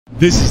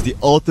This is the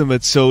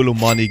ultimate solo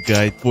money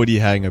guide for the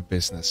hangar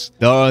business.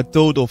 There are a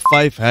total of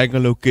 5 hangar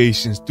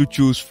locations to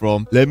choose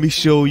from. Let me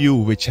show you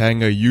which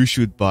hangar you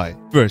should buy.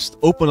 First,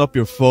 open up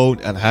your phone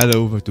and head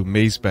over to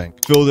Maze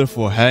Bank. Filter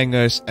for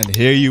hangars and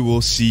here you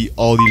will see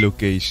all the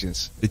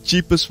locations. The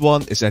cheapest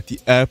one is at the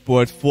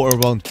airport for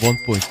around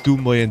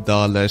 $1.2 million.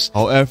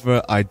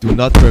 However, I do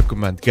not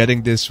recommend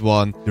getting this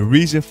one. The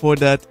reason for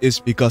that is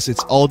because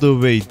it's all the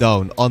way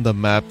down on the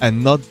map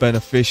and not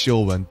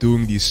beneficial when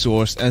doing the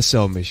source and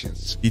sell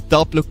missions. The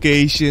top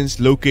locations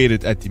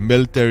located at the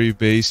military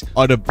base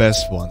are the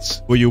best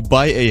ones. When you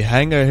buy a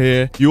hangar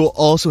here, you will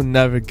also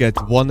never get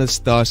 100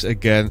 stars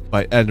again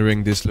by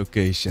entering this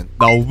location.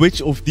 Now,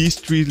 which of these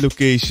 3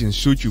 locations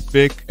should you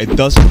pick? It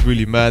doesn't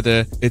really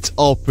matter. It's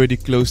all pretty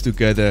close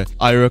together.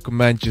 I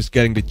recommend just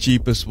getting the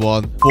cheapest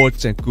one, Fort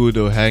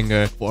Zancudo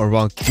hangar, for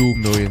around $2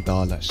 million.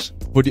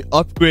 For the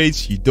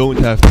upgrades, you don't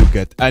have to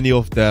get any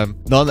of them.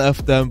 None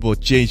of them will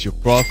change your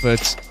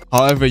profits.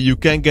 However, you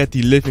can get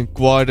the living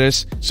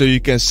quarters, so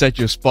you can set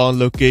your spawn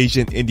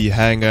location in the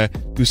hangar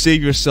to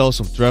save yourself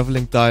some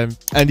traveling time.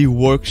 And the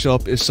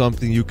workshop is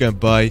something you can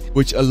buy,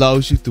 which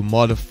allows you to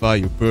modify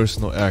your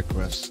personal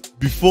aircrafts.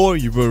 Before,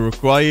 you were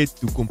required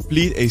to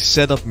complete a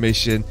setup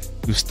mission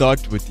to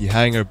start with the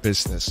hangar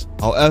business.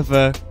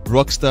 However,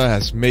 Rockstar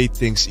has made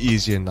things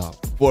easier now.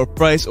 For a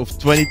price of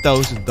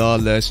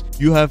 $20,000,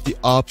 you have the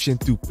option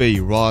to pay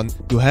Ron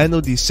to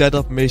handle the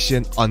setup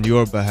mission on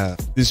your behalf.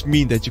 This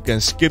means that you can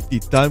skip the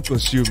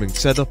time-consuming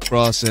setup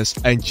process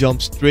and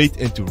jump straight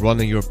into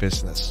running your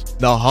business.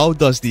 Now, how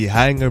does the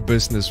hangar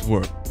business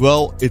work?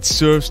 Well, it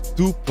serves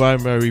 2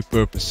 primary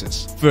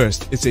purposes.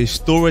 First, it's a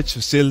storage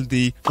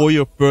facility for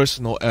your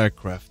personal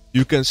aircraft.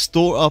 You can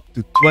store up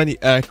to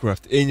 20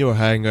 aircraft in your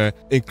hangar,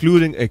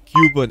 including a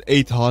Cuban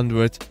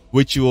 800,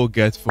 which you will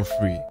get for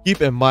free.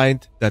 Keep in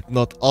mind that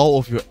not all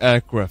of your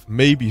aircraft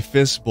may be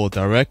visible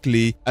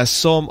directly, as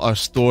some are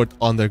stored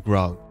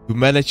underground. To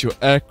manage your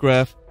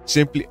aircraft,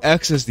 simply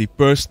access the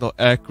personal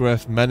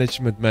aircraft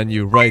management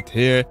menu right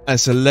here and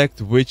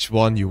select which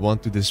one you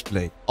want to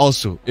display.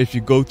 Also, if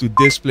you go to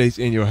displays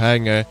in your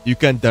hangar, you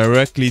can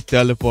directly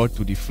teleport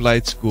to the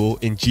flight school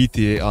in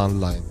GTA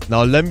Online.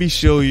 Now let me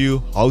show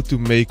you how to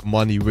make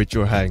money with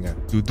your hangar.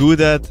 To do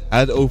that,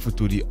 head over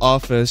to the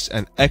office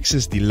and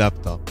access the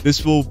laptop.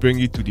 This will bring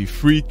you to the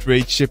free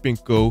trade shipping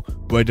co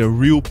where the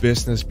real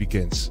business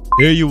begins.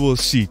 Here you will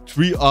see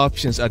 3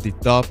 options at the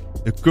top.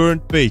 The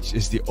current page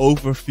is the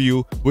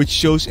overview, which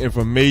shows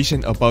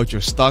information about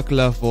your stock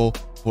level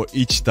for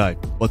each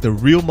type, but the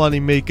real money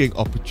making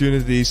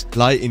opportunities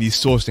lie in the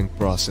sourcing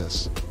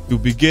process. To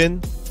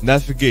begin,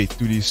 navigate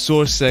to the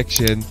source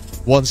section.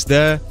 Once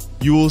there,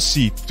 you will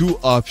see 2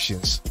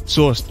 options: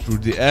 source through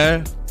the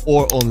air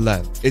or on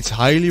land. It's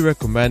highly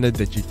recommended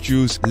that you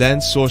choose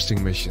land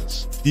sourcing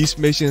missions. These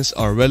missions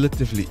are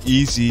relatively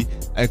easy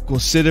and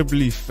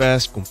considerably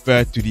fast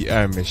compared to the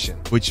air mission,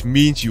 which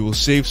means you will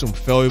save some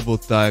valuable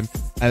time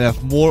and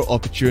have more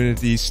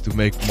opportunities to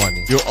make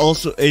money. You're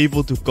also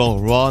able to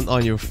call Ron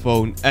on your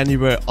phone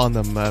anywhere on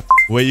the map,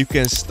 where you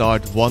can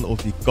start one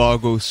of the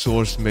cargo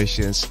source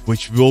missions,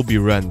 which will be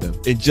random.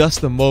 In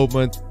just a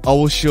moment, I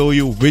will show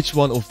you which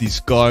one of these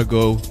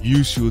cargo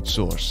you should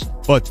source.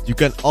 But you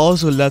can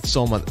also let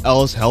someone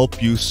else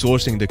help you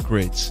sourcing the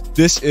crates.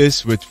 This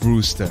is with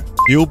Rooster.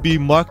 He'll be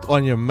marked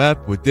on your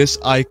map with this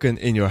icon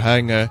in your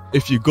hangar.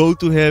 If you go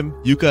to him,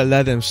 you can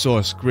let him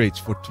source crates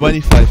for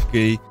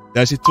 25k.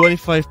 There's a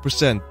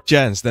 25%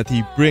 chance that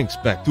he brings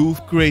back 2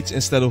 crates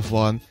instead of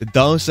 1. The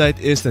downside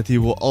is that he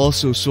will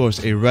also source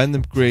a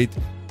random crate.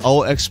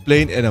 I'll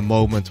explain in a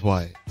moment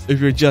why. If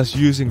you're just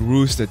using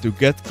Rooster to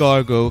get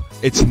cargo,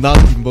 it's not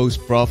the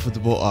most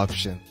profitable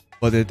option,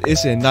 but it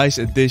is a nice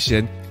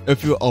addition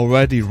if you're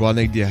already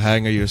running the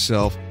hangar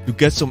yourself to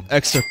get some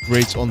extra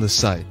crates on the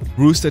side.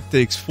 Rooster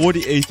takes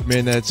 48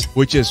 minutes,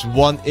 which is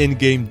 1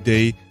 in-game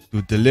day,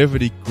 to deliver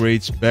the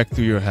crates back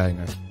to your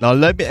hangar. Now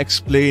let me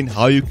explain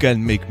how you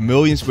can make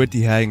millions with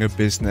the hangar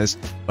business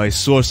by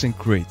sourcing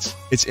crates.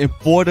 It's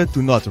important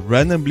to not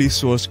randomly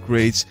source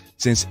crates,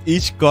 since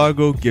each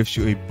cargo gives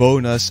you a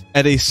bonus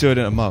at a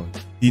certain amount.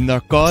 The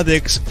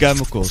narcotics,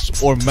 chemicals,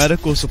 or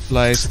medical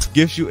supplies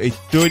gives you a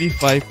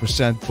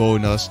 35%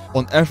 bonus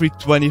on every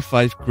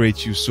 25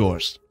 crates you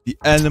source. The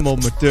animal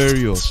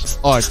materials,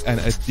 art and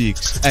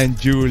antiques, and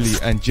jewelry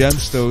and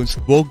gemstones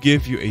will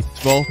give you a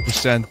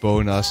 12%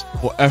 bonus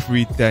for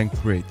every 10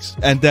 crates.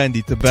 And then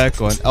the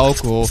tobacco and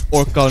alcohol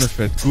or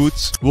counterfeit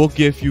goods will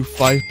give you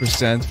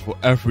 5% for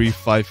every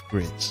 5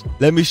 crates.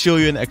 Let me show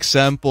you an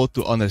example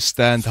to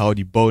understand how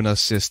the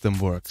bonus system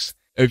works.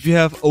 If you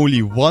have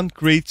only 1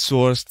 crate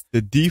sourced,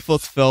 the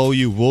default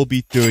value will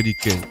be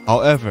 30k.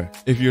 However,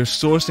 if you're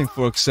sourcing,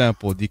 for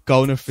example, the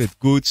counterfeit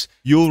goods,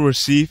 you'll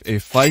receive a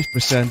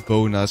 5%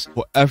 bonus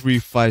for every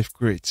 5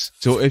 crates.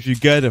 So if you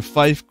get a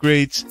 5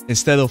 crates,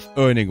 instead of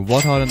earning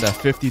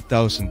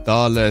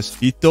 $150,000,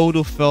 the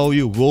total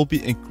value will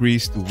be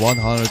increased to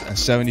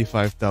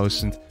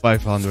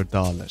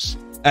 $175,500.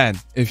 And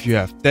if you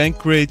have 10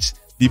 crates,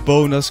 The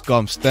bonus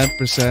comes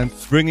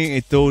 10%, bringing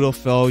a total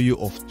value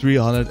of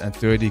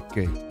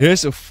 330k.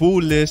 Here's a full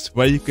list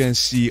where you can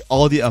see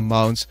all the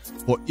amounts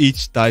for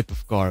each type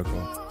of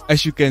cargo.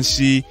 As you can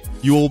see,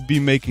 you will be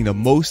making the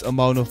most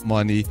amount of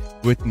money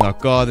with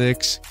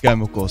narcotics,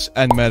 chemicals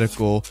and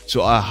medical,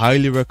 so I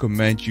highly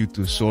recommend you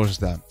to source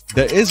them.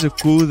 There is a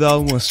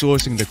cooldown when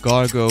sourcing the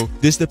cargo.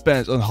 This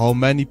depends on how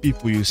many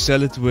people you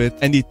sell it with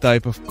and the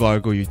type of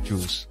cargo you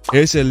choose.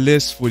 Here's a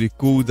list for the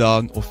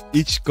cooldown of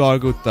each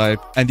cargo type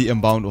and the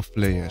amount of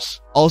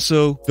players.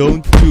 Also,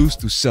 don't choose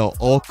to sell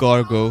all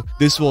cargo.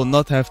 This will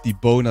not have the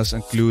bonus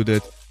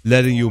included,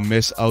 letting you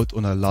miss out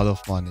on a lot of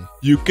money.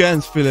 You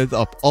can fill it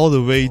up all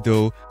the way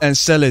though and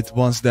sell it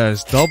once there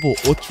is double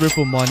or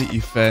triple money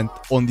event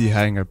on the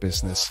hangar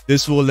business.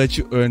 This will let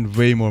you earn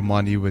way more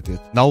money with it.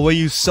 Now when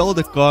you sell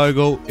the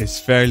cargo, it's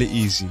fairly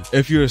easy.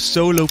 If you're a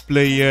solo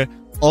player,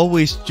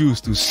 always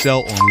choose to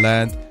sell on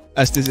land,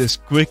 as this is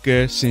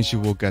quicker since you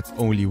will get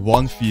only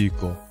one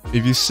vehicle.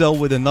 If you sell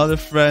with another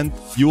friend,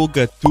 you will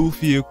get 2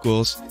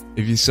 vehicles.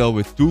 If you sell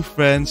with 2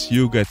 friends,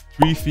 you'll get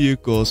 3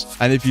 vehicles.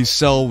 And if you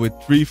sell with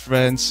 3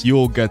 friends, you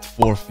will get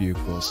 4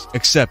 vehicles.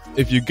 Except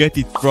if you get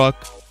the truck,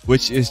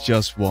 which is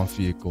just 1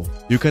 vehicle.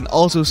 You can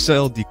also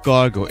sell the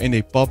cargo in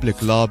a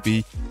public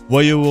lobby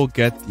where you will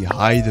get the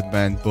high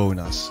demand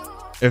bonus.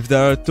 If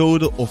there are a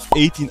total of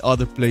 18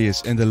 other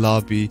players in the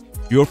lobby,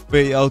 your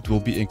payout will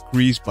be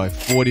increased by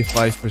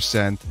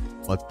 45%,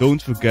 but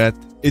don't forget,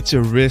 it's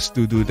a risk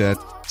to do that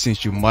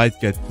since you might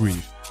get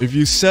grief. If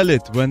you sell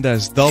it when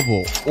there's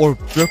double or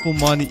triple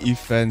money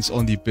events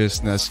on the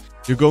business,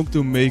 you're going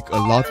to make a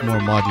lot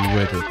more money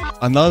with it.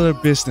 Another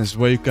business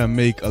where you can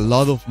make a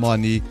lot of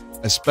money,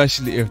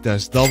 especially if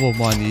there's double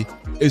money,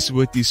 is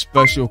with the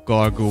special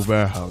cargo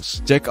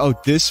warehouse. Check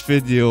out this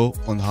video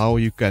on how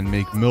you can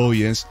make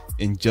millions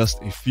in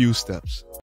just a few steps.